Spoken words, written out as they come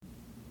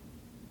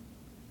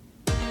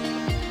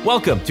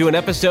Welcome to an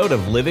episode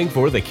of Living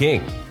for the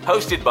King,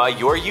 hosted by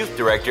your youth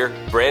director,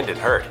 Brandon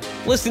Hurt.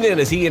 Listen in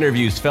as he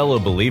interviews fellow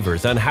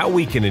believers on how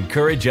we can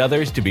encourage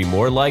others to be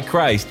more like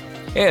Christ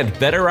and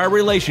better our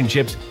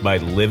relationships by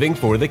living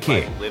for the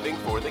King.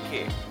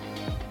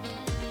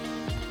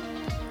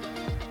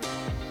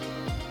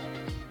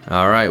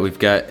 All right, we've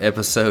got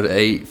episode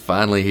 8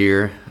 finally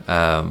here.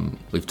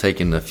 We've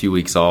taken a few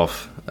weeks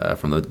off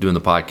from doing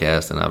the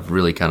podcast, and I've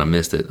really kind of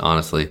missed it,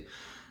 honestly.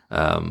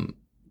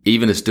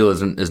 Even as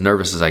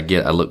nervous as I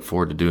get, I look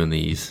forward to doing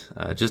these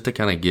just to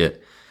kind of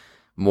get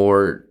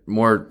more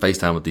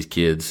FaceTime with these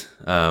kids.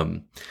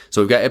 So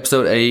we've got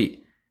episode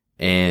 8,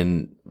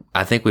 and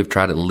I think we've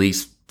tried at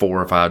least 4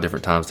 or 5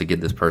 different times to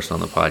get this person on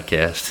the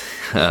podcast.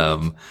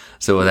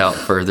 So without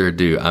further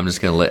ado, I'm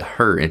just going to let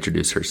her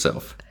introduce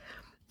herself.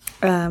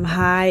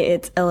 Hi,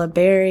 it's Ella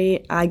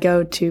Berry. I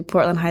go to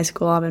Portland High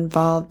School. I'm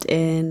involved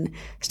in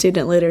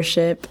student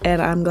leadership,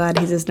 and I'm glad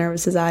he's as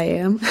nervous as I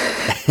am.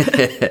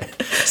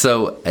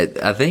 So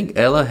I think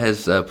Ella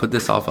has put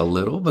this off a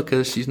little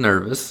because she's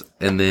nervous,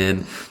 and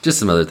then just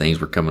some other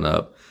things were coming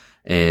up.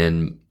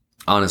 And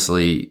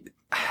honestly,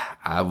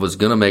 I was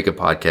going to make a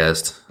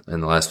podcast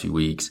in the last few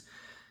weeks,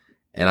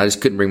 and I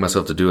just couldn't bring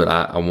myself to do it.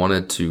 I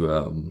wanted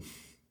to,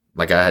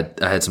 I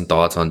had some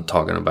thoughts on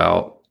talking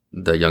about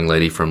the young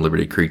lady from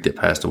Liberty Creek that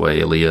passed away,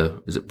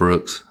 Aaliyah, is it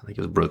Brooks? I think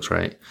it was Brooks,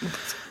 right?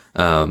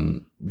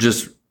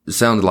 Just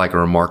sounded like a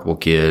remarkable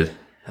kid,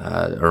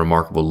 a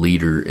remarkable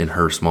leader in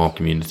her small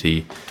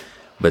community,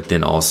 but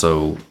then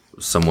also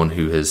someone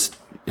who has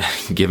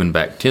given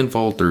back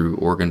tenfold through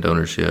organ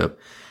donorship,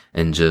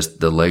 and just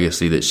the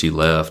legacy that she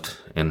left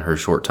in her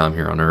short time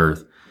here on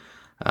earth.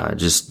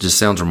 Just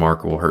sounds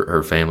remarkable.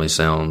 Her family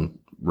sound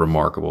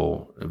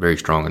remarkable, very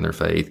strong in their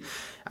faith.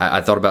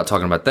 I thought about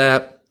talking about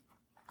that.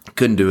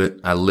 Couldn't do it.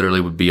 I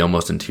literally would be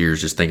almost in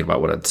tears just thinking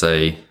about what I'd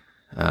say.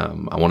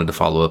 I wanted to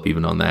follow up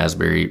even on the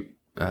Asbury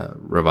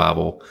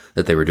revival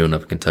that they were doing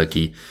up in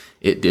Kentucky.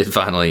 It did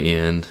finally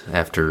end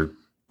after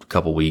a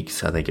couple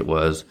weeks, I think it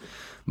was.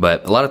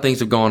 But a lot of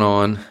things have gone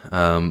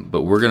on,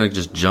 but we're going to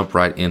just jump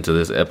right into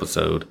this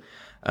episode.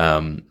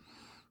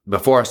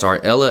 Before I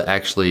start, Ella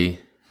actually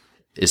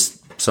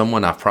is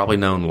someone I've probably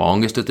known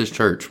longest at this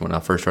church. When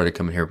I first started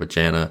coming here with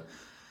Jana,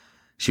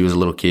 she was a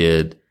little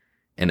kid.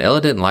 And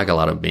Ella didn't like a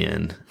lot of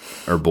men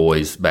or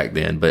boys back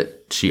then,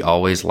 but she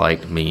always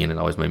liked me, and it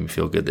always made me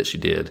feel good that she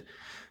did.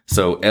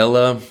 So,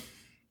 Ella,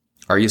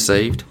 are you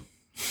saved?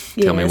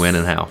 Yes. Tell me when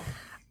and how.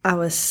 I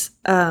was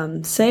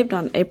saved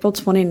on April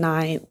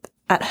 29th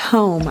at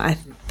home, I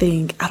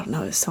think. I don't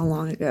know. It was so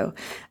long ago.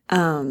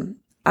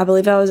 I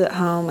believe I was at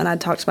home, and I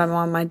talked to my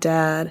mom and my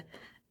dad.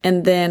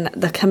 And then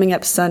the coming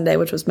up Sunday,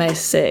 which was May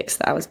 6th,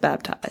 I was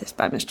baptized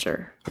by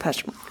Pastor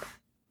Mark.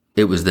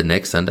 It was the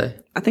next Sunday?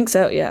 I think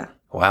so, yeah.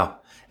 Wow.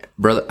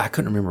 Brother, I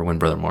couldn't remember when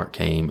Brother Mark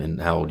came and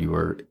how old you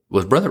were.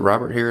 Was Brother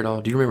Robert here at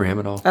all? Do you remember him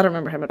at all? I don't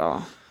remember him at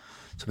all.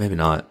 So maybe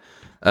not.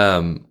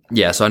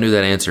 Yeah, so I knew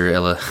that answer,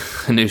 Ella.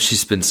 I knew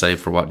she's been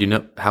saved for a while. Do you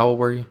know, how old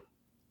were you?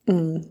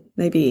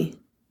 Maybe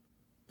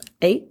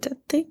 8, I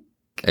think.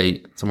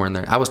 8, somewhere in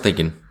there. I was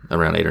thinking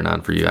around 8 or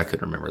 9 for you. I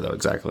couldn't remember, though,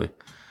 exactly.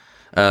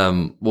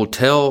 Well,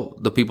 tell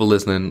the people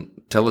listening,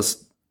 tell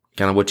us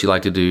kind of what you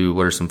like to do.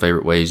 What are some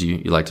favorite ways you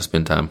like to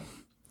spend time?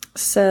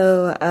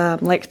 So,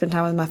 like to spend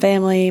time with my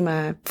family,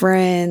 my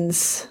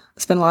friends,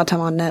 spend a lot of time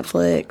on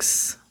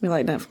Netflix. We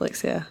like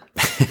Netflix, yeah.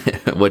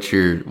 What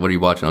are you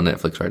watching on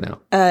Netflix right now?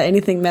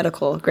 Anything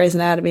medical. Grey's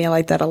Anatomy, I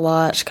like that a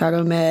lot.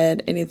 Chicago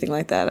Med, anything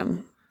like that.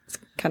 It's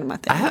kind of my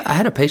thing. I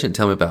had a patient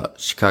tell me about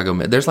Chicago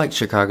Med. There's like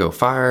Chicago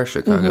Fire,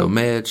 Chicago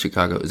Med,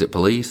 Chicago, is it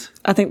police?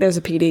 I think there's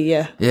a PD,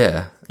 yeah.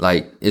 Yeah.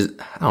 I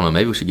don't know,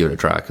 maybe we should give it a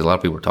try because a lot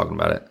of people are talking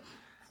about it.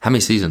 How many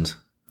seasons?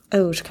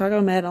 Oh,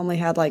 Chicago Med only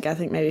had I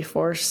think maybe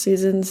 4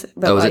 seasons.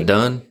 But is it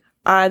done?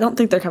 I don't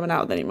think they're coming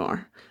out with any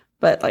more.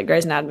 But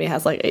Grey's Anatomy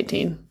has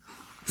 18.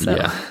 So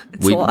yeah.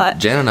 It's a lot.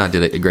 Jan and I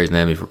did Grey's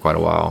Anatomy for quite a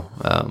while.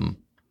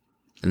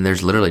 And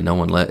there's literally no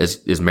one left.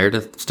 Is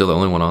Meredith still the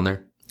only one on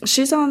there?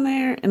 She's on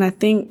there, and I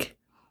think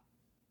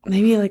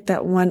maybe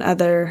that one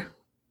other.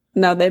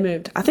 No, they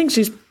moved. I think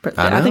she's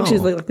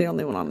the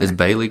only one on there. Is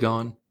Bailey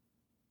gone?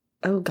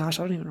 Oh gosh,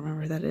 I don't even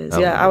remember who that is.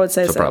 Yeah, I would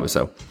say so. Probably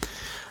so.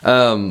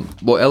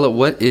 Well, Ella,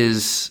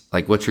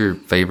 what's your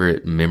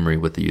favorite memory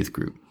with the youth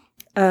group?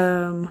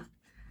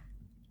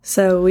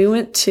 So we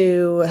went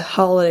to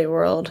Holiday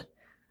World.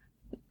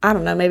 I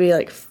don't know, maybe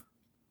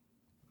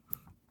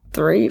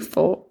 3,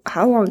 4.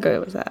 How long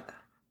ago was that?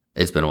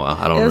 It's been a while.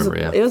 I don't remember.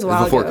 Yeah, it was a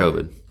while before ago.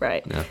 COVID.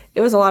 Right. Yeah.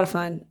 It was a lot of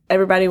fun.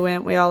 Everybody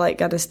went. We all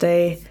got to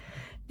stay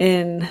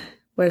in.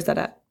 Where's that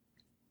at?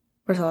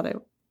 Where's Holiday?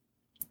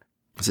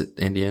 Is it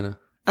Indiana?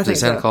 I think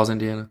Santa so. Claus,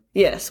 Indiana?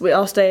 Yes, we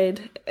all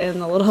stayed in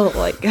the little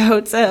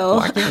hotel. Oh,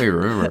 I can't even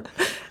remember.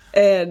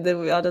 And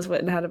then we all just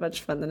went and had a bunch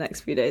of fun the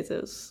next few days.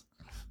 It was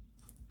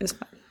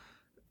fun.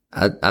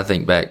 I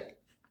think back.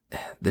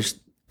 I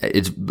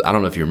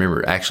don't know if you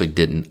remember. I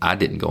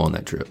didn't go on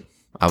that trip.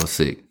 I was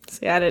sick.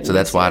 See, I didn't. So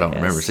that's why I don't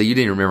remember. So you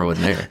didn't remember when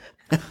there.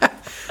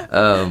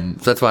 So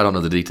that's why I don't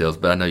know the details.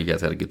 But I know you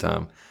guys had a good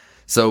time.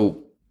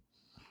 So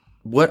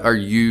what are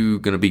you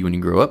going to be when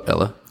you grow up,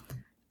 Ella?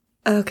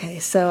 Okay,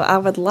 so I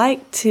would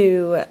like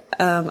to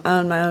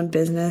own my own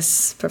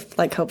business for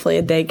like hopefully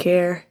a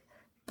daycare,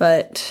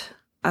 but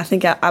I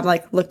think I've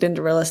like looked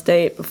into real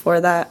estate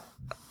before that,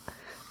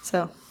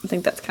 so I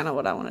think that's kind of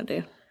what I want to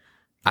do.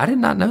 I did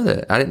not know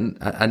that.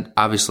 I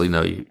obviously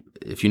know you.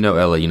 If you know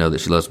Ella, you know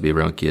that she loves to be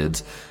around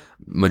kids.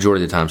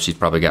 Majority of the time, she's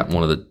probably got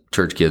one of the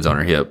church kids on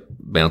her hip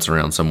bouncing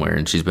around somewhere,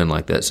 and she's been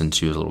like that since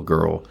she was a little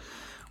girl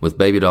with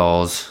baby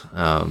dolls,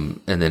 and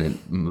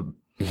then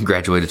it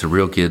graduated to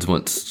real kids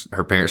once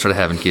her parents started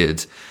having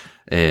kids,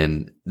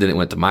 and then it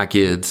went to my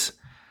kids,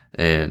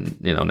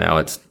 and now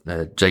it's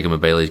Jacob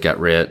and Bailey's got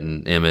Rhett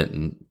and Emmett,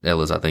 and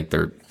Ella's I think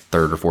their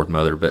third or fourth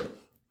mother. But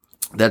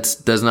that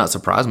does not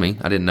surprise me.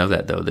 I didn't know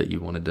that though, that you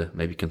wanted to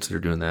maybe consider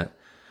doing that.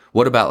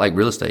 What about like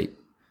real estate?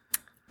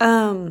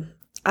 I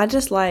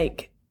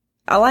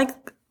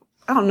like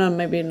I don't know,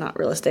 maybe not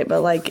real estate,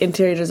 but like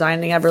interior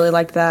designing. I really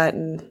like that,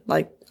 and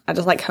like I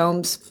just like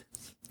homes.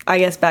 I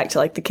guess back to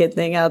like the kid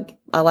thing,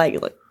 I like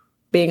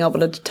being able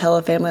to tell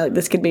a family like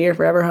this could be your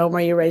forever home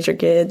where you raise your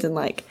kids, and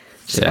like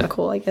it's kind of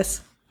cool, I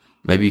guess.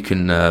 Maybe you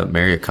can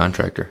marry a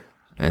contractor,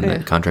 and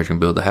that contractor can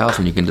build the house,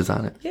 and you can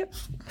design it. Yep,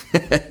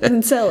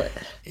 and sell it.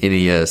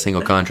 Any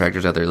single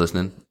contractors out there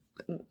listening?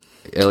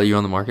 Ella, you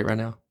on the market right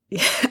now?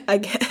 Yeah, I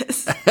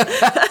guess.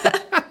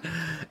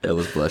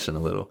 Ella's blushing a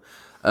little.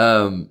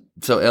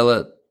 So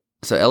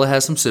Ella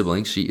has some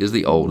siblings. She is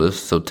the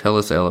oldest. So tell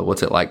us, Ella,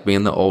 what's it like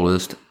being the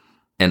oldest,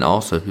 and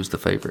also who's the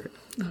favorite?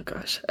 Oh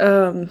gosh.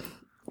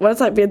 What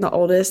it's like being the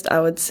oldest,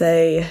 I would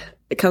say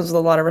it comes with a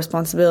lot of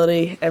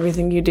responsibility.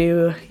 Everything you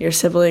do, your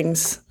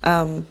siblings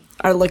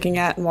are looking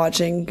at and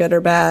watching, good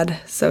or bad.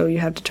 So you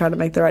have to try to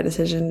make the right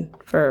decision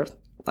for,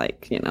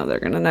 like, they're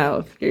going to know.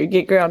 If you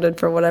get grounded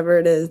for whatever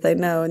it is, they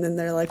know. And then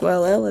they're like,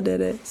 well, Ella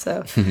did it.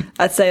 So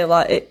I'd say a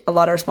lot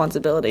of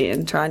responsibility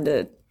in trying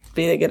to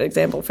be a good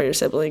example for your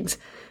siblings.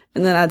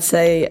 And then I'd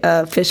say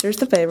Fisher's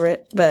the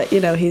favorite, but,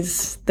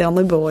 he's the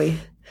only boy.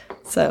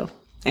 So,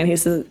 and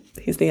he's the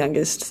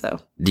youngest, so.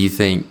 Do you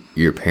think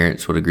your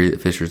parents would agree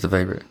that Fisher's the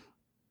favorite?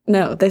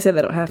 No, they say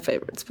they don't have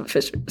favorites, but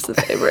Fisher's the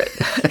favorite.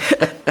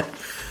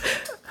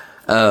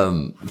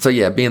 So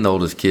yeah, being the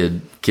oldest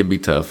kid can be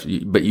tough,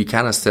 but you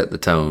kind of set the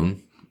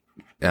tone.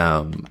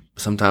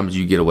 Sometimes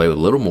you get away with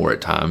a little more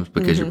at times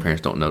because your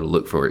parents don't know to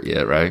look for it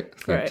yet, right?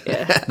 Right,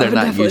 yeah. They're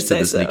not used to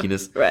the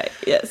sneakiness. Right,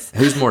 yes.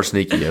 Who's more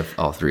sneaky of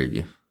all three of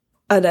you?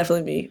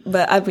 Definitely me,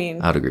 but I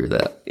mean. I'd agree with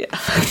that.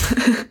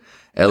 Yeah.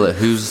 Ella,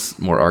 who's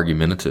more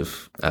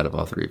argumentative out of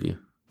all three of you?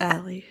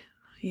 Allie,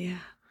 yeah.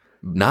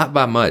 Not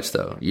by much,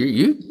 though.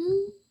 You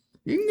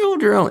can go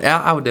with your own.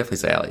 I would definitely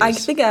say Allie. I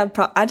think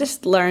I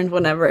just learned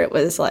whenever it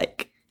was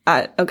like,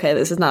 okay,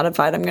 this is not a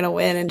fight I'm going to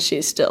win, and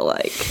she's still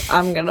like,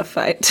 I'm going to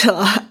fight till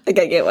I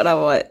get what I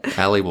want.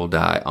 Allie will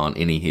die on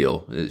any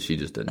hill. She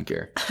just doesn't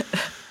care.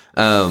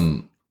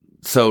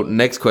 So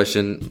next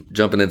question,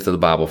 jumping into the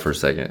Bible for a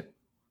second.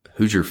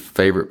 Who's your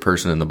favorite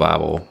person in the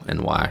Bible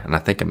and why? And I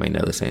think I may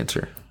know this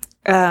answer.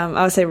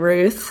 I would say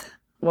Ruth.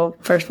 Well,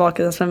 first of all,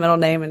 because that's my middle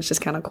name, and it's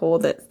just kind of cool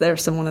that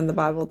there's someone in the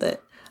Bible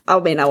that, I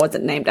mean, I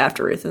wasn't named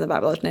after Ruth in the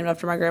Bible. I was named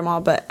after my grandma,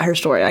 but her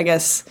story, I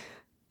guess,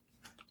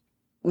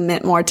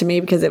 meant more to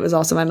me because it was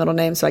also my middle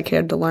name, so I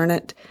cared to learn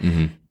it.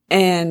 Mm-hmm.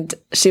 And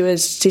she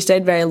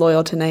stayed very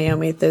loyal to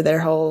Naomi through their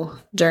whole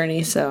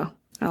journey, so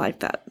I like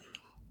that.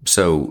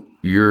 So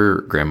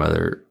your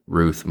grandmother,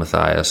 Ruth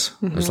Matthias,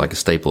 is like a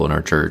staple in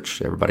our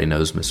church. Everybody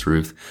knows Miss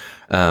Ruth.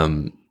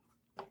 And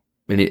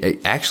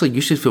actually,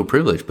 you should feel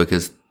privileged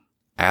because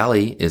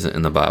Allie isn't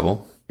in the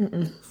Bible.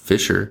 Mm-mm.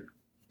 Fisher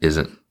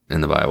isn't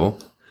in the Bible.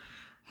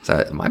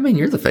 So I mean,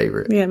 you're the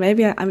favorite. Yeah,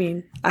 maybe. I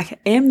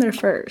am their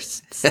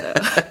first. So.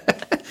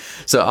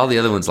 So all the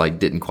other ones like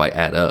didn't quite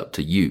add up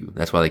to you.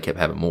 That's why they kept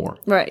having more.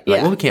 Right. Like,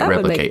 yeah. Well, we can't that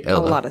replicate would make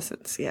Ella. A lot of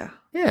sense. Yeah.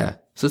 Yeah.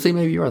 So see,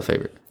 maybe you are the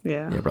favorite.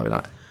 Yeah. Yeah, probably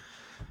not.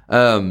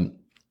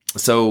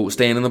 So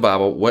staying in the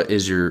Bible, what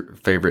is your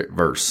favorite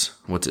verse?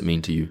 What's it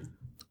mean to you?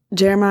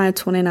 Jeremiah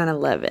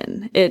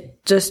 29:11.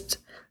 It just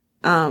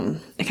it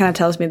kind of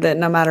tells me that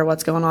no matter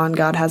what's going on,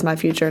 God has my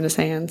future in his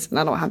hands and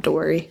I don't have to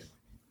worry.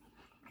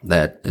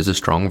 That is a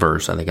strong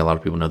verse. I think a lot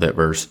of people know that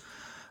verse.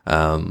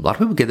 A lot of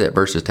people get that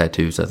verse as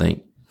tattoos, I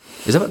think.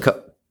 Is that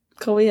what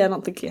Coley? I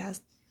don't think he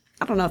has.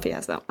 I don't know if he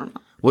has that one or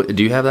not. What,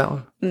 do you have that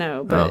one?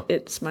 No, but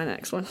it's my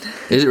next one.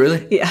 Is it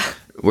really? Yeah.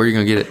 Where are you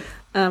going to get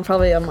it?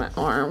 Probably on my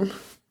arm.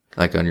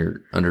 Like on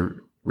your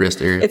under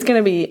wrist area? It's going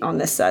to be on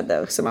this side,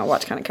 though, so my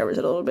watch kind of covers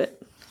it a little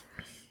bit.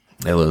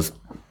 Ella's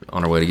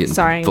on her way to getting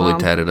fully Mom.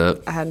 Tatted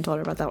up. I hadn't told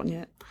her about that one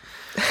yet.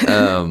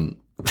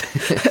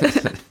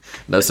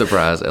 No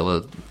surprise.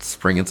 Ella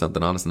springing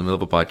something on us in the middle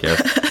of a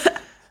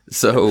podcast.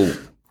 So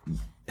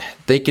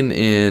thinking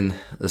in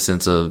the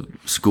sense of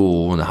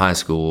school and high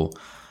school,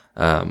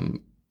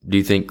 do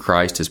you think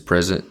Christ is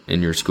present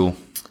in your school?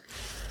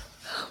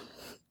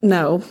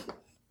 No,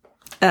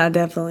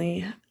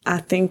 definitely. I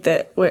think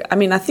that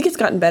I think it's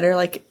gotten better.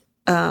 Like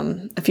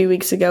a few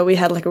weeks ago, we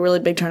had like a really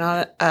big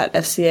turnout at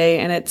FCA,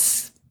 and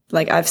it's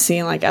like I've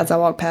seen like as I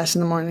walk past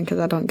in the morning because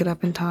I don't get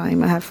up in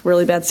time. I have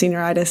really bad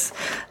senioritis.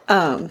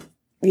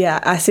 yeah,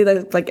 I see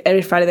that like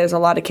every Friday there's a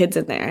lot of kids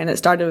in there, and it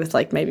started with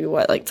like maybe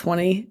like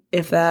 20,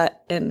 if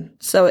that, and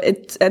so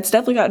it's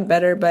definitely gotten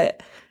better,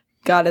 but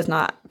God is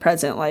not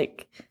present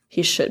like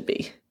he should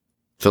be.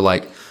 So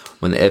like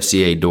when the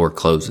FCA door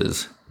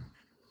closes,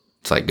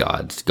 it's like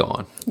God's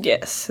gone.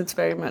 Yes, it's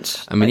very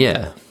much. I mean,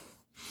 yeah,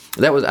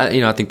 that was,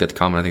 I think that's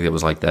common. I think that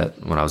was like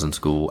that when I was in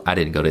school. I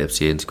didn't go to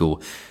FCA in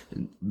school.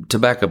 To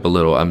back up a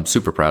little, I'm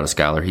super proud of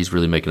Skylar. He's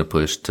really making a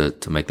push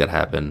to make that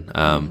happen.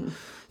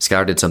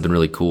 Skylar did something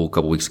really cool a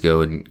couple weeks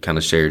ago and kind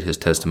of shared his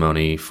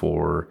testimony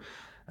for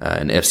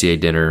an FCA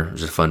dinner. It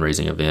was a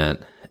fundraising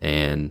event,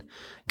 and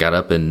got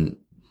up and,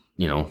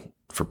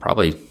 for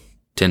probably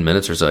 10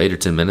 minutes or so, 8 or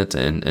 10 minutes,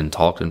 and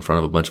talked in front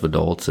of a bunch of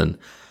adults, and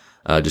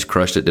just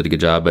crushed it, did a good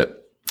job.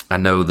 But I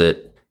know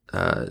that,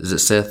 is it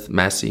Seth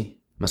Massey?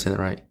 Am I saying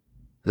that right?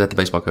 Is that the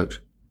baseball coach?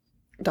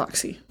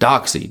 Doxy,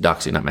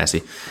 not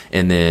Massey.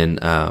 And then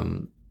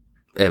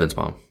Evan's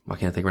mom. Why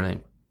can't I think of her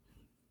name?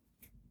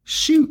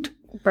 Shoot.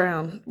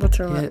 Brown. What's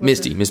her name?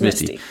 Miss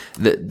Misty.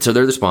 So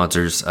they're the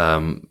sponsors.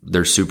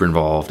 They're super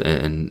involved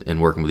in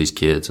working with these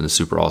kids, and it's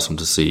super awesome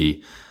to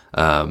see.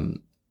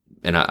 And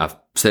I've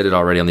said it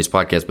already on these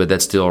podcasts, but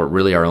that's still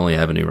really our only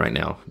avenue right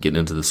now, getting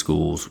into the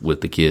schools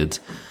with the kids.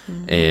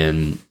 Mm-hmm.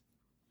 And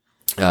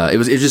it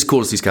was just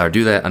cool to see Skylar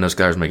do that. I know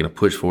Skylar's making a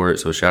push for it,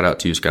 so shout out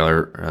to you,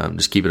 Skylar.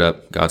 Just keep it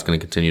up. God's going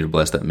to continue to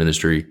bless that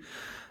ministry.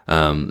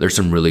 There's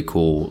some really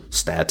cool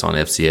stats on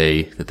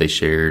FCA that they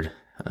shared.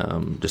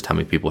 Just how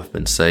many people have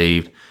been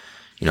saved,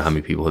 how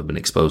many people have been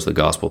exposed to the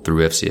gospel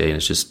through FCA, and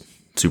it's just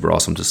super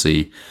awesome to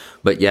see.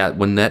 But yeah,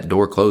 when that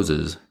door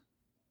closes,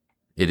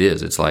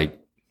 it's like,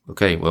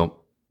 okay, well,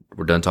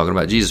 we're done talking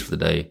about Jesus for the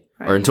day,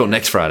 or until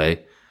next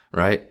Friday,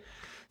 right?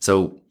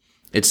 So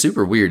it's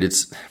super weird.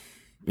 It's,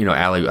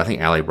 I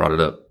think Allie brought it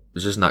up.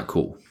 It's just not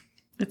cool.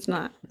 It's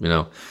not.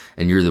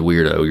 And you're the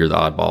weirdo, you're the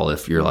oddball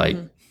if you're like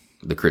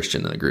the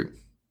Christian in the group.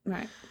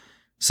 Right.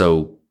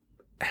 So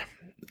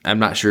I'm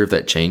not sure if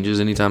that changes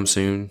anytime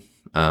soon,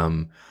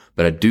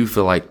 but I do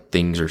feel like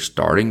things are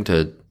starting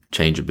to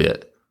change a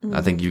bit. Mm-hmm.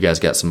 I think you guys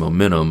got some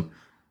momentum.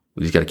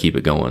 We just got to keep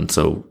it going.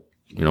 So,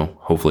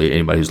 hopefully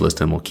anybody who's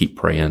listening will keep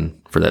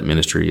praying for that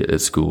ministry at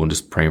school and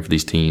just praying for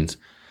these teens.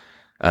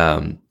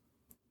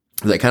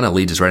 That kind of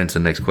leads us right into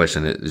the next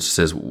question. It just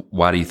says,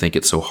 why do you think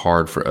it's so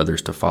hard for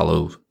others to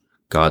follow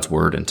God's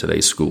word in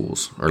today's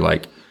schools? Or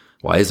like,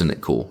 why isn't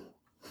it cool?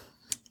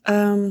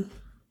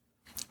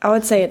 I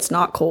would say it's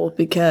not cool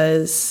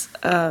because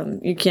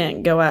you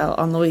can't go out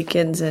on the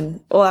weekends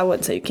and, well, I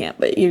wouldn't say you can't,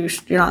 but you're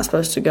not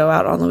supposed to go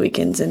out on the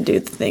weekends and do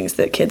the things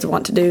that kids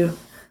want to do.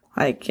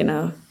 Like,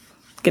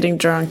 getting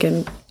drunk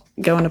and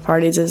going to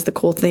parties is the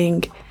cool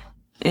thing.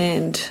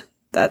 And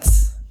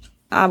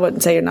I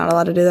wouldn't say you're not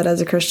allowed to do that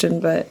as a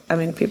Christian, but I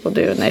mean, people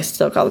do, and they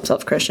still call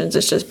themselves Christians.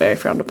 It's just very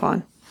frowned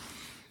upon.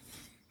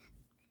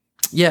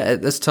 Yeah,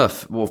 that's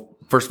tough. Well,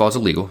 first of all, it's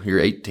illegal.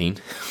 You're 18.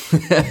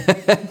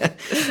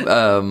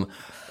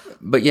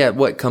 But yeah,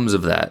 what comes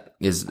of that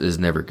is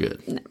never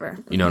good. Never.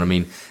 You know what I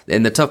mean?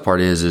 And the tough part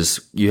is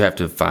you have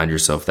to find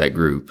yourself that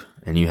group,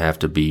 and you have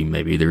to be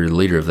maybe the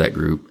leader of that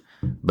group,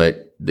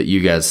 but that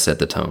you guys set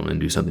the tone and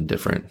do something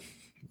different.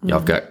 Mm-hmm. Y'all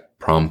have got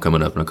prom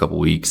coming up in a couple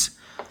weeks.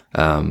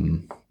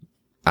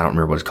 I don't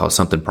remember what it's called,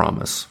 something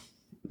promise.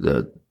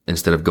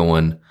 Instead of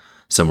going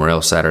somewhere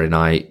else Saturday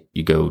night,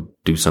 you go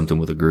do something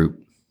with a group.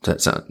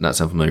 Does that not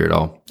sound familiar at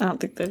all? I don't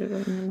think they do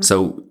that anymore.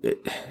 So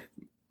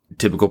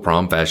typical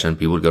prom fashion,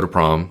 people would go to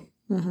prom,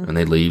 and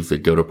they'd leave,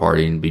 they'd go to a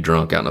party and be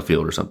drunk out in a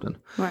field or something.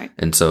 Right.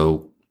 And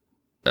so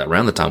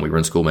around the time we were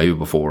in school, maybe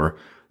before,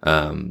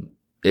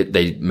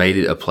 they made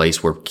it a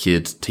place where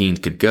teens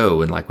could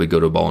go, and like we'd go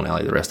to a bowling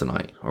alley the rest of the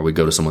night, or we'd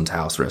go to someone's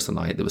house the rest of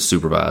the night that was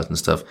supervised and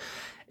stuff.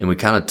 And we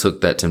kind of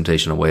took that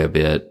temptation away a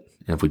bit.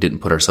 And if we didn't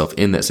put ourselves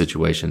in that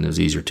situation, it was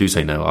easier to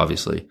say no,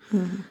 obviously.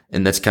 Mm-hmm.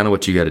 And that's kind of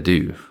what you got to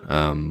do.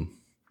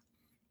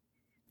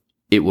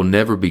 It will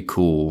never be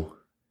cool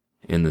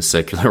in the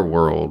secular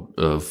world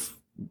of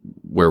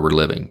where we're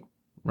living,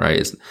 right?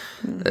 It's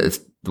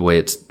the way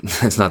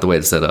it's not the way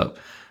it's set up.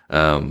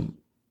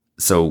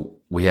 So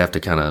we have to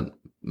kind of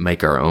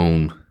make our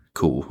own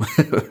cool.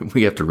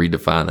 We have to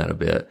redefine that a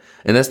bit.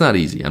 And that's not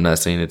easy. I'm not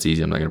saying it's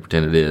easy. I'm not going to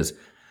pretend it is,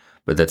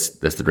 but that's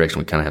the direction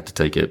we kind of have to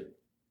take it.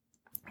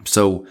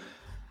 So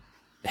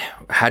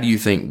how do you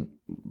think,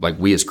 like,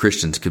 we as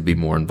Christians could be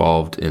more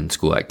involved in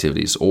school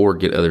activities, or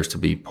get others to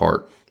be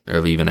part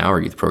of even our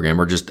youth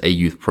program, or just a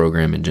youth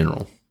program in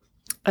general?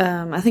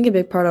 I think a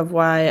big part of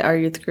why our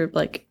youth group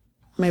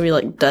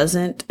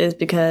doesn't is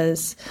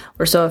because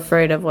we're so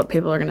afraid of what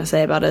people are going to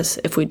say about us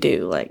if we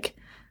do. Like,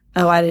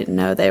 oh, I didn't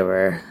know they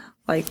were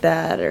like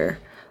that, or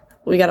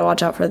we got to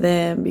watch out for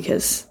them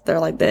because they're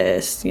like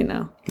this,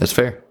 That's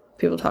fair.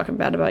 People talking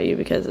bad about you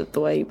because of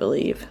the way you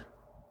believe.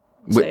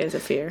 Say is a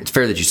fear. It's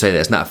fair that you say that.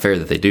 It's not fair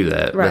that they do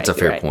that. Right, that's a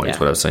fair point, is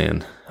what I was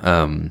saying.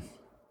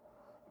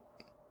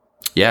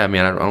 Yeah, I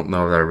mean, I don't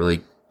know that I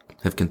really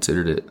have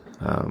considered it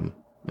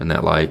in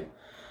that light.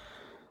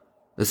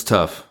 It's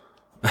tough.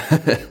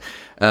 I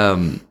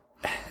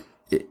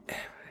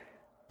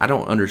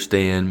don't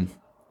understand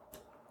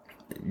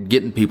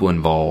getting people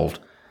involved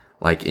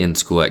like in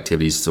school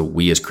activities. So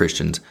we as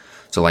Christians,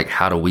 so like,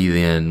 how do we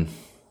then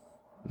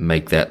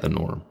make that the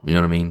norm? You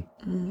know what I mean?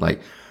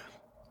 Like,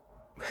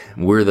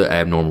 we're the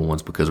abnormal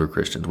ones because we're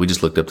Christians. We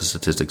just looked up the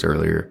statistics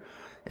earlier.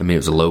 I mean, it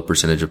was a low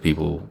percentage of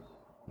people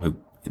who,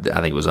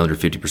 I think it was under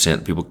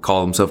 50% people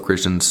call themselves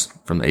Christians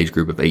from the age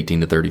group of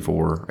 18 to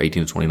 34,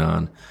 18 to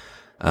 29.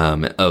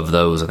 Of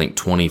those, I think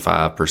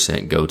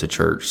 25% go to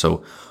church.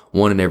 So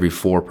 1 in every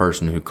 4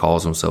 person who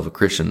calls themselves a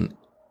Christian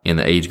in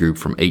the age group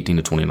from 18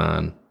 to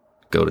 29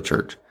 go to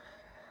church.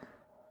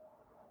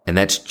 And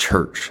that's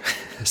church.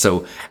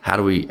 So how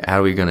are we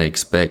going to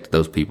expect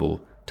those people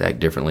to act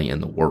differently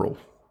in the world?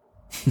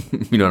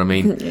 You know what I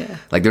mean? Yeah.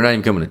 Like, they're not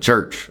even coming to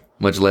church,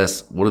 much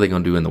less what are they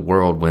going to do in the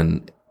world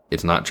when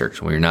it's not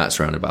church, when you're not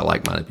surrounded by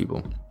like-minded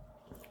people.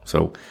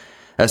 So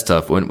that's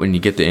tough. When you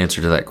get the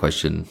answer to that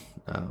question,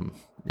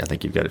 I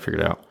think you've got it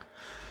figured out.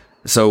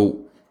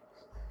 So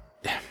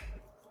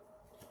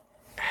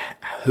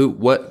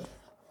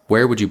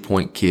where would you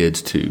point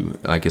kids to,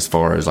 like, as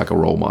far as like a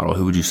role model?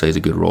 Who would you say is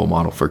a good role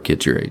model for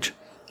kids your age?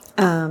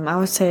 I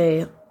would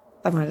say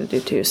I'm going to do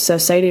 2. So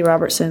Sadie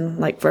Robertson,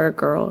 like for a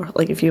girl,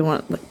 like if you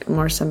want like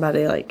more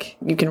somebody like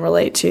you can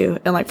relate to,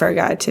 and like for a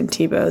guy, Tim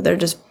Tebow. They're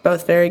just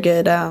both very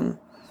good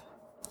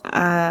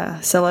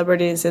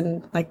celebrities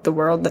in like the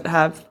world that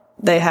have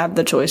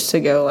the choice to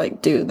go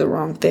like do the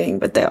wrong thing,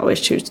 but they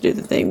always choose to do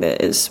the thing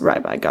that is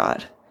right by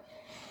God.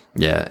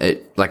 Yeah,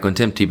 like when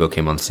Tim Tebow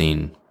came on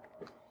scene,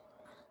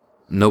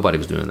 nobody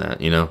was doing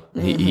that, you know?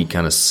 He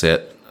kind of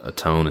set a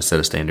tone and set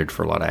a standard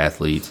for a lot of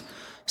athletes.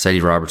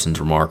 Sadie Robertson's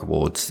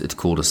remarkable. It's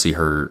cool to see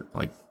her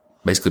like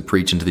basically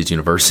preach into these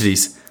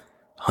universities,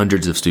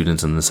 hundreds of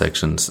students in the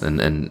sections,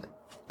 and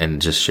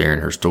just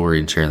sharing her story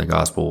and sharing the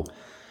gospel.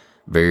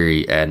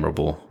 Very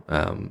admirable.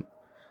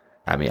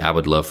 I mean, I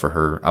would love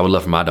for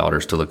my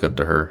daughters to look up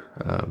to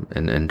her,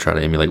 and try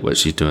to emulate what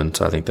she's doing.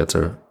 So I think that's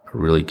a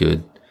really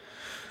good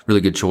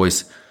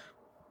choice.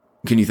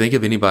 Can you think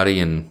of anybody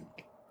in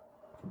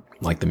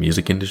like the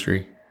music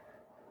industry?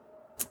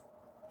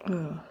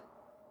 Ugh.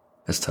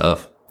 That's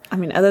tough. I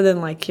mean, other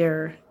than like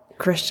your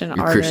Christian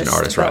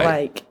artist, right?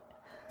 Like,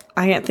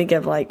 I can't think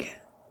of like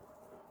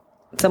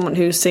someone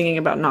who's singing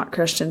about not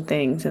Christian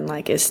things and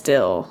like is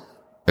still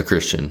a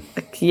Christian,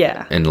 like,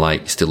 yeah, and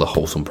like still a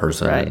wholesome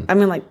person, right? I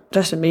mean, like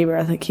Justin Bieber,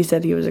 I think he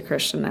said he was a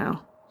Christian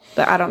now,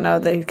 but I don't know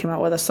that he came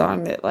out with a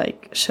song that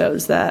like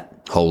shows that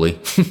holy.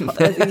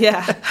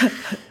 Yeah.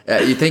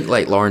 You think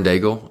like Lauren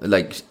Daigle,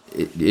 like,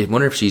 I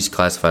wonder if she's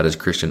classified as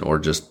Christian or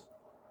just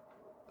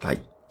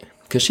like,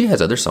 because she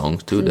has other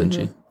songs too, doesn't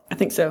she? I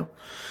think so.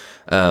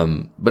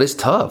 But it's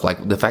tough.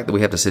 Like the fact that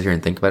we have to sit here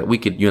and think about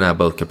it. You and I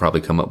both could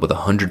probably come up with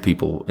 100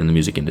 people in the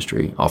music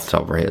industry off the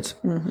top of our heads.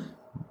 Mm-hmm.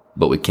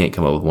 But we can't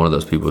come up with one of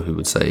those people who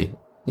would say,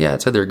 yeah,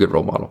 I'd say they're a good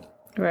role model.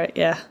 Right.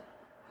 Yeah.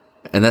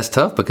 And that's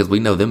tough because we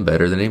know them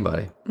better than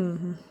anybody.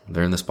 Mm-hmm.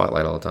 They're in the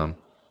spotlight all the time.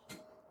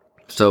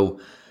 So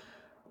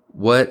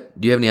do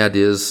you have any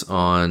ideas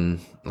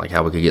on like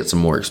how we could get some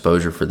more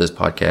exposure for this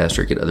podcast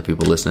or get other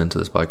people listening to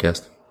this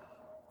podcast?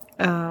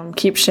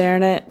 Keep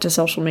sharing it to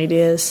social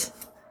medias.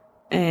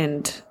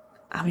 And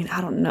I mean, I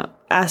don't know,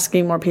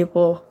 asking more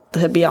people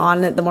to be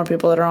on it. The more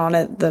people that are on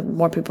it, the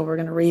more people we're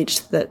going to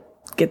reach that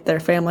get their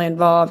family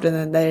involved, and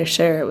then they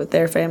share it with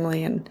their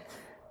family and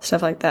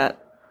stuff like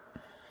that.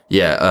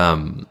 Yeah.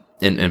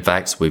 In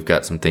fact, we've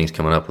got some things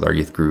coming up with our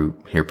youth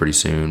group here pretty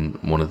soon.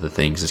 One of the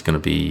things is going to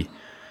be,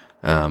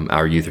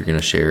 our youth are going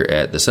to share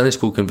at the Sunday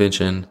school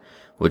convention,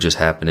 which is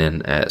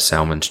happening at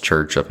Salmon's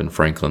Church up in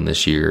Franklin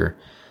this year.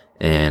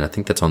 And I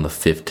think that's on the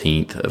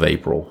 15th of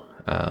April.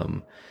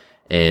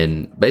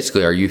 And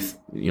basically our youth,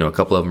 a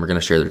couple of them are going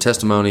to share their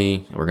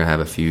testimony. We're going to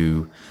have a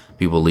few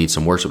people lead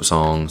some worship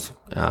songs.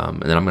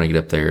 And then I'm going to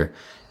get up there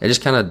and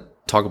just kind of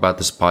talk about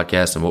this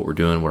podcast and what we're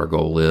doing, what our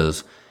goal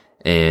is.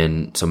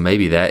 And so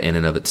maybe that in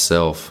and of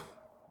itself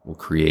will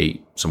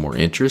create some more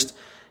interest.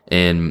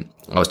 And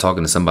I was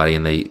talking to somebody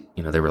and they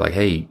were like,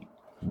 hey,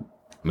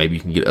 maybe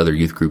you can get other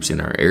youth groups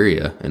in our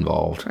area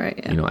involved. Right.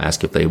 Yeah.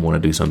 Ask if they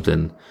want to do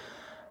something.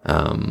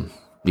 Do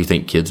you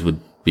think kids would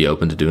be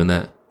open to doing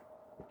that?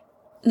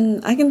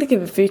 I can think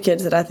of a few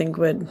kids that I think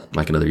would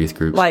like another youth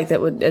group, like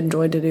that would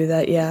enjoy to do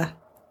that. Yeah.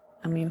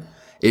 I mean,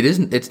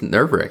 it's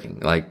nerve wracking.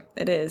 Like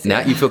it is.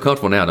 Now you feel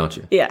comfortable now, don't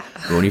you? Yeah.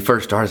 But when you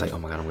first started, it's like, oh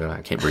my God,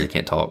 I can't breathe. I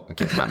can't talk.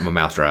 My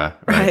mouth's dry.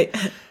 Right.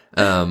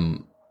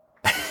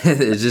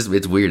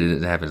 It's weird.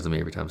 And it happens to me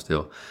every time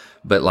still.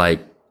 But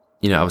like,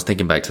 I was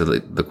thinking back to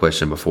the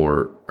question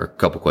before, or a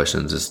couple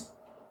questions is,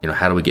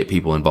 how do we get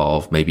people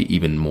involved, maybe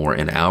even more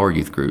in our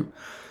youth group?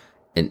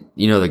 And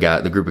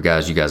the group of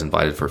guys you guys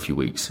invited for a few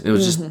weeks. It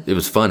was it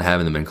was fun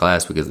having them in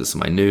class because it's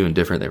somebody new and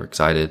different. They were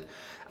excited.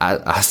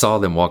 I saw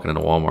them walking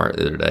into Walmart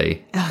the other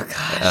day. Oh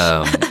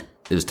gosh.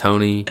 It was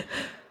Tony.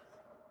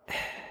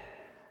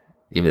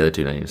 Give me the other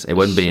two names. It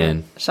wasn't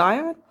Ben.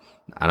 Cheyenne?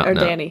 I don't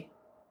know. Danny.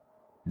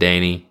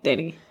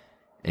 Danny.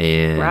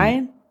 And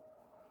Ryan?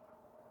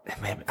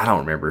 Man, I don't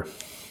remember.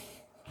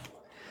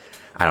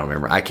 I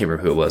can't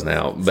remember who it was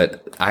now,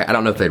 but I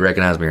don't know if they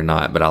recognized me or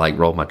not, but I like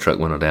rolled my truck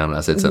window down and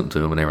I said something to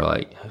them and they were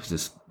like, who's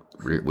this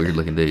weird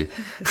looking dude.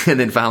 And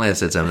then finally I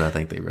said something, I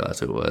think they realized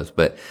who it was.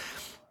 But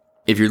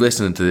if you're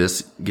listening to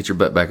this, get your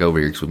butt back over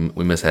here because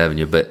we miss having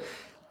you. But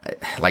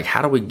like,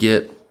 how do we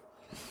get,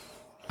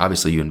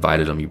 obviously you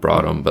invited them, you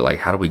brought them, but like,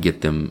 how do we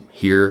get them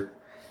here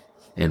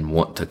and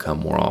want to come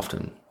more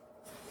often?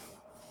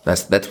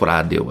 That's what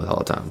I deal with all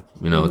the time.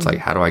 You know, It's like,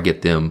 how do I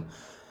get them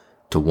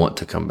to want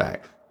to come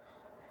back?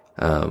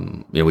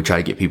 We try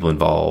to get people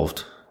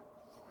involved,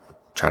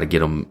 try to get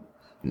them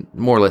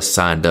more or less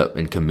signed up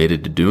and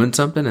committed to doing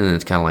something. And then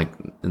it's kind of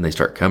like, then they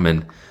start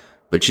coming,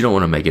 but you don't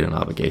want to make it an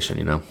obligation,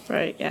 you know?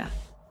 Right. Yeah.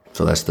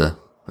 So that's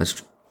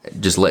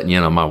just letting you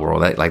in on my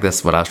world.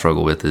 That's what I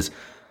struggle with, is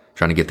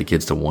trying to get the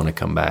kids to want to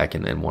come back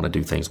and want to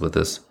do things with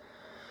us.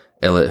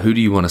 Ella, who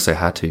do you want to say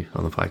hi to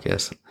on the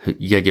podcast?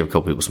 You got to give a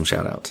couple people some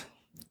shout outs.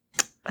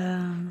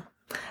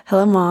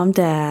 Hello, Mom,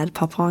 Dad,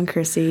 Papa, and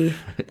Chrissy.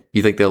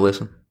 You think they'll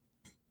listen?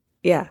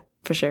 Yeah,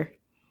 for sure.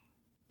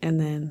 And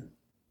then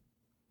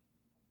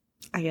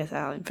I guess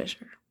Allie and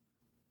Fisher.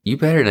 You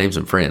better name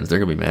some friends. They're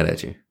going to be mad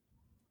at you.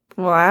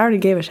 Well, I already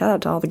gave a shout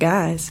out to all the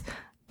guys.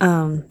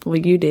 Well,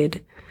 you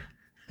did.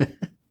 I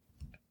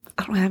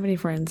don't have any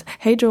friends.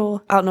 Hey,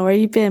 Joel. I don't know where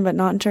you've been, but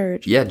not in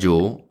church. Yeah,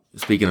 Jewel.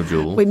 Speaking of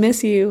Jewel. We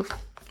miss you.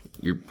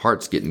 Your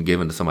part's getting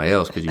given to somebody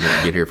else because you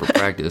didn't get here for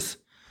practice.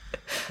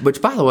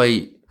 Which, by the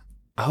way,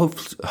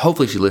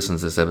 hopefully she listens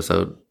to this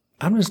episode.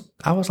 I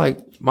was like,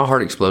 my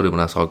heart exploded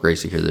when I saw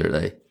Gracie here the other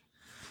day.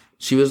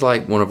 She was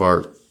like one of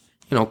our,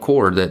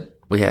 core that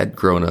we had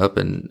growing up,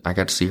 and I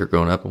got to see her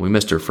growing up, and we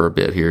missed her for a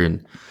bit here,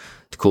 and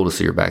it's cool to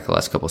see her back the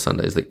last couple of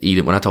Sundays. Like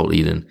when I told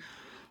Eden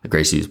that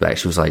Gracie was back,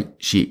 she was like,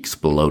 she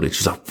exploded.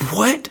 She's like,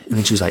 what? And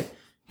then she was like,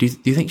 do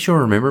you think she'll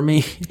remember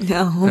me?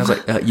 No. And I was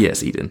like,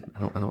 yes, Eden.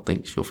 I don't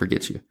think she'll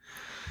forget you.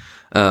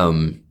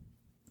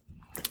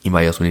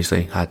 Anybody else we need to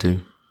say hi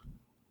to?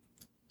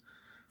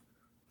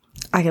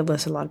 I could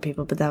list a lot of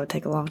people, but that would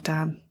take a long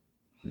time.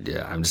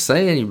 Yeah, I'm just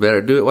saying, you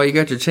better do it while you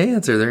got your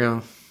chance, or they're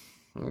gonna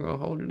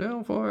hold you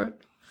down for it.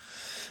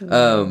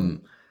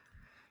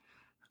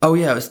 Oh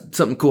yeah,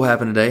 something cool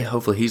happened today.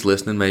 Hopefully he's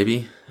listening.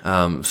 Maybe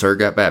Sir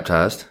got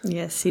baptized.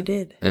 Yes, he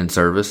did. In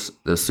service.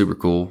 That's super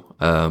cool.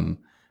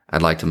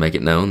 I'd like to make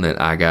it known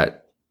that I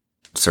got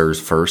Sir's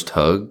first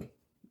hug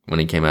when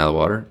he came out of the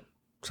water.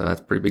 So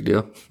that's a pretty big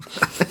deal.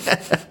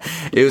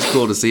 It was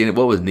cool to see. And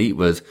what was neat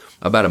was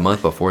about a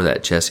month before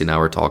that, Chessie and I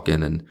were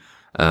talking,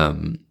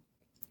 and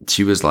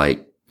she was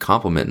like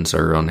complimenting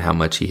Sir on how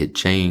much he had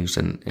changed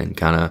and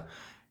kind of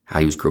how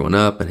he was growing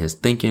up and his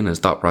thinking and his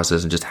thought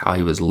process and just how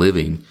he was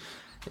living.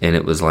 And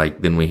it was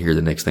like, then we hear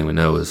the next thing we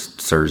know is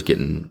Sir's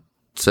getting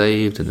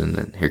saved, and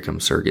then here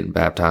comes Sir getting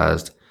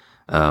baptized.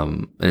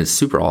 And it's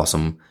super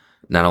awesome,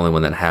 not only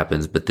when that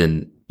happens, but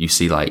then you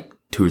see like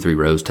 2 or 3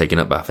 rows taken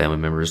up by family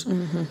members.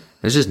 Mm-hmm.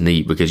 It's just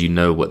neat because you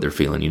know what they're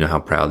feeling. You know how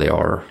proud they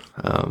are,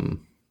 of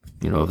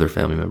their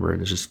family member.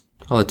 And it's just,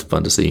 it's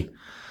fun to see.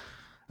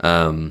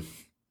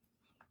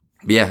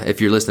 Yeah, if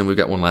you're listening, we've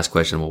got one last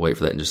question. We'll wait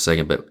for that in just a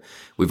second. But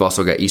we've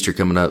also got Easter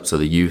coming up, so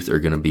the youth are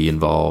going to be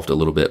involved a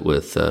little bit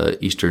with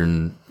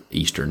Eastern.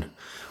 We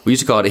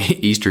used to call it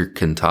Easter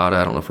cantata.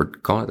 I don't know if we're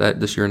calling it that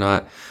this year or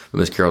not. But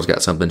Miss Carol's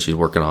got something she's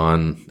working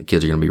on. The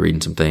kids are going to be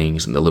reading some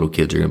things, and the little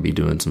kids are going to be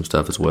doing some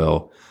stuff as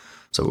well.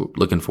 So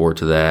looking forward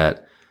to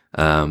that.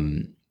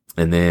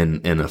 And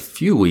then in a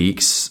few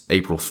weeks,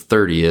 April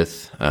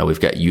 30th, we've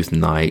got Youth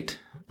Night.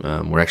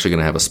 We're actually going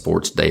to have a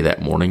sports day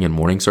that morning in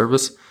morning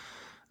service.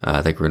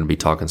 I think we're going to be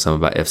talking some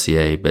about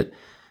FCA, but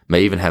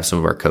may even have some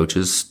of our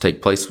coaches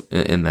take place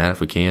in that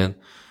if we can.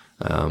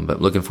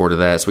 But looking forward to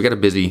that. So we got a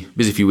busy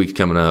few weeks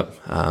coming up.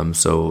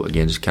 So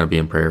again, just kind of be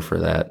in prayer for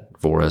that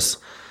for us.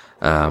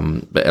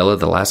 But Ella,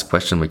 the last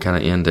question we kind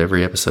of end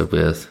every episode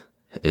with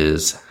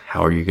is,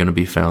 how are you going to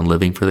be found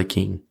living for the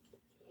King?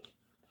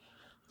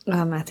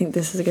 I think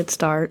this is a good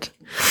start.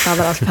 Now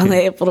that I was finally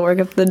able to work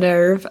up the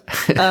nerve.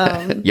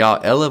 Y'all,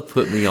 Ella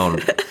put me on,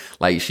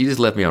 she just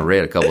left me on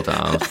red a couple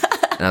times.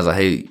 And I was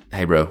like,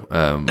 hey, bro,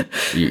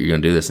 you're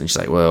going to do this? And she's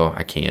like, well,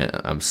 I can't.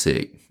 I'm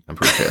sick. I'm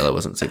pretty sure Ella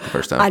wasn't sick the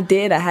first time. I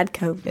did. I had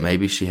COVID.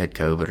 Maybe she had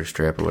COVID or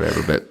strep or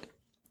whatever. But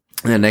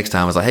and then next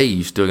time I was like, hey,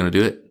 you still going to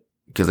do it?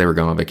 Because they were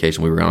going on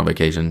vacation. We were going on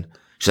vacation.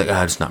 She's like,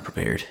 I'm just not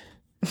prepared.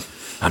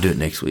 I'll do it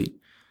next week.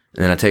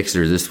 And then I texted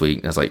her this week.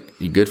 And I was like,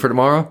 you good for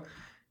tomorrow?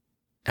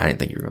 I didn't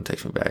think you were going to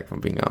text me back, if I'm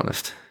being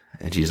honest.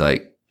 And she's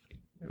like,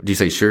 did you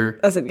say sure?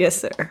 I said, yes,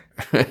 sir.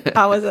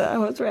 I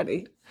was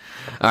ready.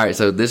 All right.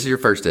 So this is your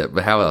first step.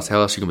 But how else?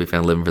 How else are you going to be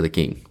found living for the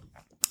King?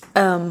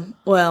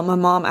 Well, my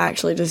mom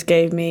actually just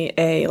gave me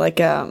a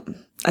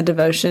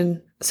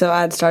devotion. So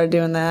I had started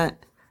doing that.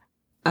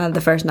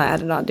 The first night I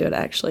did not do it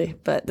actually,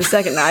 but the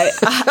second night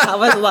I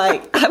was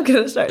like, I'm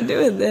going to start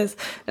doing this.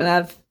 And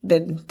I've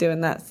been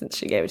doing that since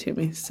she gave it to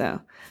me.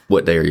 So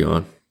what day are you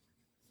on?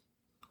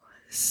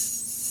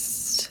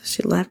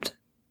 She left,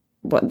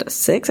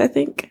 6, I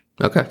think.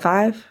 Okay.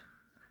 5.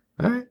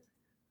 All right.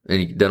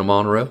 And you done them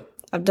all in a row?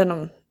 I've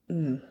done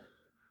them.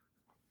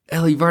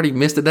 Ellie, you've already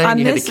missed a day and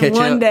you had to catch up. I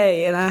missed one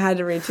day and I had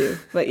to read 2,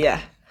 but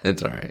yeah.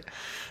 It's all right.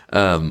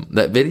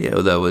 That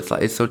video though,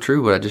 it's so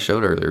true what I just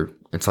showed earlier.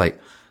 It's like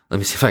let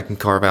me see if I can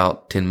carve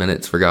out 10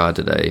 minutes for God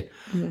today.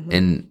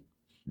 And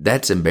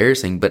that's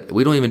embarrassing, but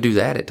we don't even do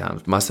that at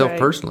times. Myself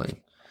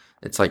personally,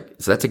 it's like,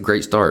 so that's a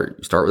great start.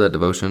 You start with that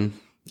devotion.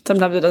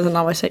 Sometimes it doesn't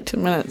always take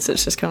 10 minutes.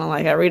 It's just kind of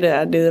like I read it,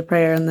 I do the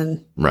prayer, and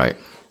then. Right.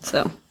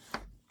 So.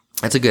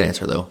 That's a good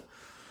answer, though.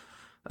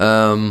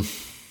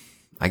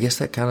 I guess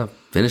that kind of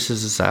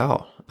finishes us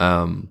out.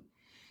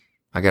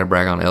 I got to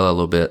brag on Ella a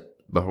little bit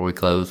before we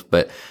close,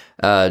 but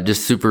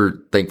just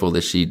super thankful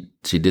that she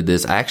did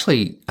this. I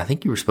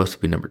think you were supposed to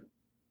be number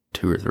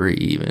 2 or 3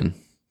 even.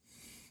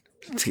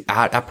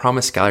 I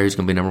promised Skylar he's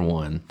going to be number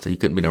 1, so you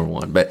couldn't be number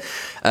 1. But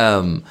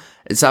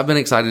so I've been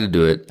excited to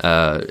do it.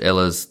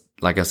 Ella's,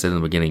 like I said in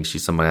the beginning,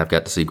 she's somebody I've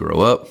got to see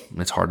grow up.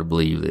 It's hard to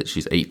believe that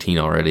she's 18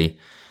 already.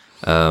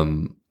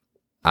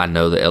 I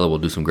know that Ella will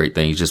do some great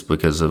things just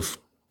because of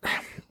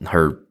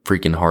her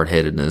freaking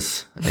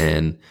hard-headedness.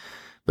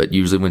 But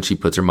usually when she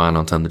puts her mind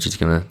on something, she's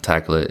going to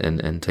tackle it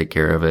and take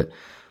care of it.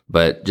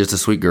 But just a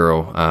sweet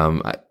girl.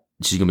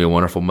 She's going to be a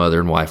wonderful mother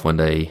and wife one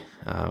day.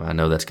 I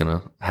know that's going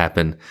to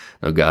happen.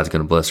 I know God's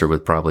going to bless her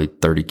with probably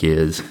 30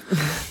 kids,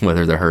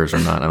 whether they're hers or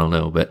not. I don't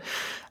know. But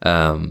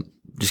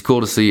just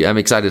cool to see. I'm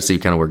excited to see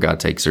kind of where God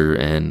takes her.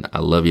 And I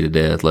love you to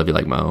death. Love you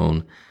like my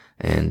own.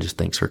 And just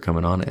thanks for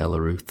coming on,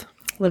 Ella Ruth.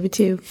 Love you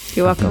too.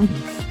 You're welcome.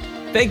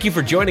 Thank you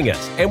for joining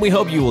us, and we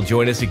hope you will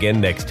join us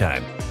again next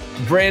time.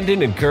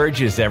 Brandon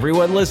encourages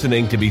everyone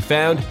listening to be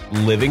found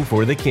living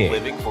for the King.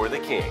 Living for the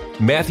King.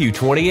 Matthew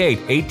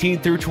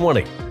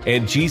 28:18-20.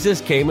 And Jesus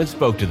came and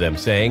spoke to them,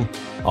 saying,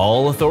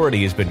 "All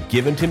authority has been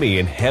given to me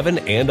in heaven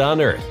and on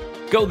earth.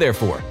 Go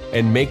therefore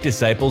and make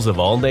disciples of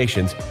all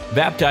nations,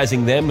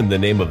 baptizing them in the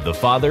name of the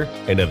Father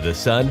and of the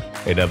Son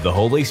and of the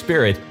Holy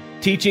Spirit,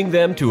 teaching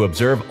them to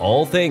observe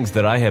all things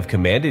that I have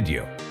commanded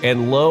you.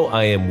 And lo,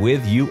 I am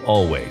with you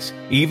always,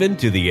 even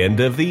to the end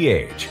of the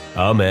age."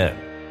 Amen.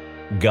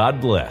 God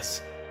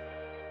bless.